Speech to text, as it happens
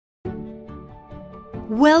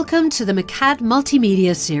Welcome to the Macat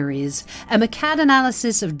multimedia series, a Macat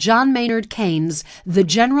analysis of John Maynard Keynes' The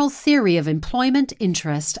General Theory of Employment,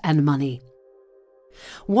 Interest, and Money.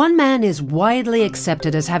 One man is widely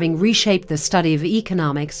accepted as having reshaped the study of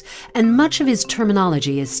economics, and much of his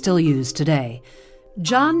terminology is still used today: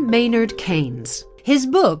 John Maynard Keynes. His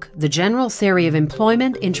book, The General Theory of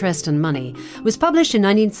Employment, Interest, and Money, was published in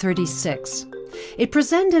 1936. It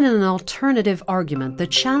presented an alternative argument that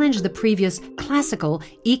challenged the previous classical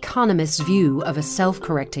economist's view of a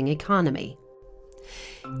self-correcting economy.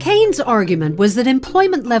 Keynes' argument was that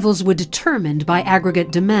employment levels were determined by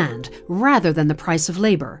aggregate demand rather than the price of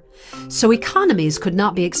labor, so economies could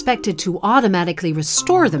not be expected to automatically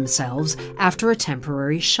restore themselves after a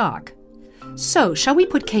temporary shock. So, shall we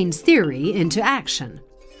put Keynes' theory into action?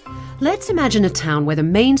 Let's imagine a town where the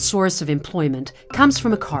main source of employment comes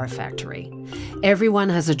from a car factory. Everyone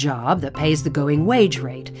has a job that pays the going wage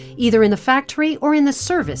rate, either in the factory or in the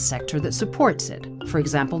service sector that supports it, for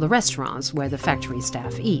example, the restaurants where the factory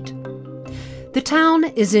staff eat. The town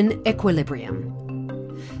is in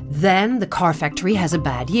equilibrium. Then the car factory has a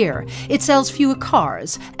bad year. It sells fewer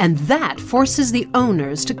cars, and that forces the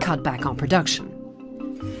owners to cut back on production.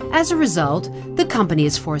 As a result, the company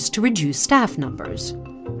is forced to reduce staff numbers.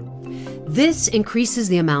 This increases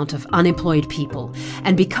the amount of unemployed people,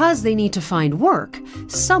 and because they need to find work,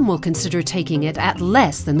 some will consider taking it at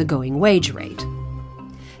less than the going wage rate.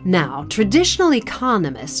 Now, traditional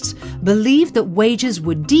economists believed that wages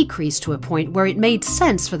would decrease to a point where it made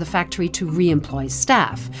sense for the factory to re-employ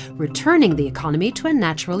staff, returning the economy to a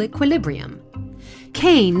natural equilibrium.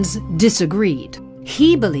 Keynes disagreed.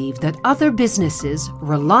 He believed that other businesses,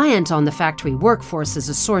 reliant on the factory workforce as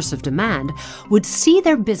a source of demand, would see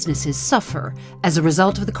their businesses suffer as a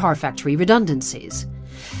result of the car factory redundancies.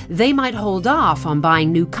 They might hold off on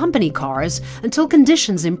buying new company cars until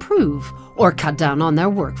conditions improve, or cut down on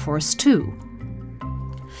their workforce too.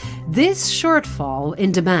 This shortfall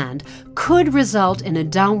in demand could result in a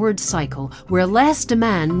downward cycle where less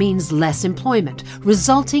demand means less employment,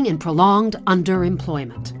 resulting in prolonged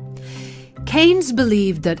underemployment. Keynes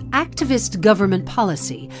believed that activist government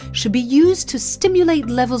policy should be used to stimulate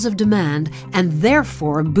levels of demand and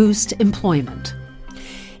therefore boost employment.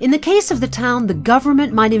 In the case of the town, the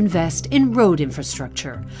government might invest in road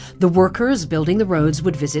infrastructure. The workers building the roads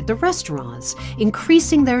would visit the restaurants,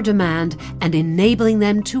 increasing their demand and enabling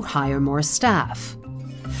them to hire more staff.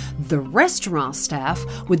 The restaurant staff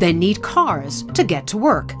would then need cars to get to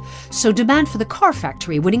work, so demand for the car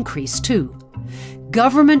factory would increase too.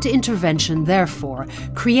 Government intervention, therefore,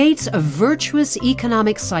 creates a virtuous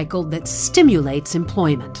economic cycle that stimulates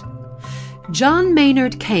employment. John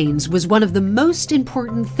Maynard Keynes was one of the most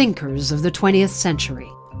important thinkers of the 20th century.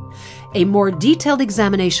 A more detailed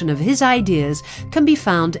examination of his ideas can be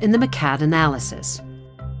found in the Macat analysis.